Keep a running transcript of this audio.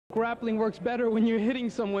Grappling works better when you're hitting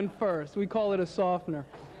someone first. We call it a softener.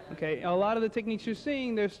 Okay, a lot of the techniques you're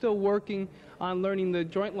seeing, they're still working on learning the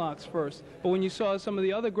joint locks first. But when you saw some of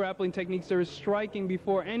the other grappling techniques, there is striking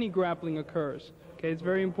before any grappling occurs. Okay, it's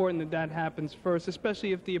very important that that happens first,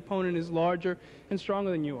 especially if the opponent is larger and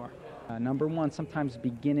stronger than you are. Number one, sometimes a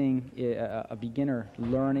beginner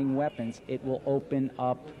learning weapons, it will open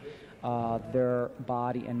up their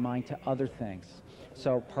body and mind to other things.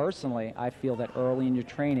 So personally, I feel that early in your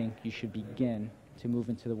training, you should begin to move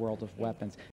into the world of weapons.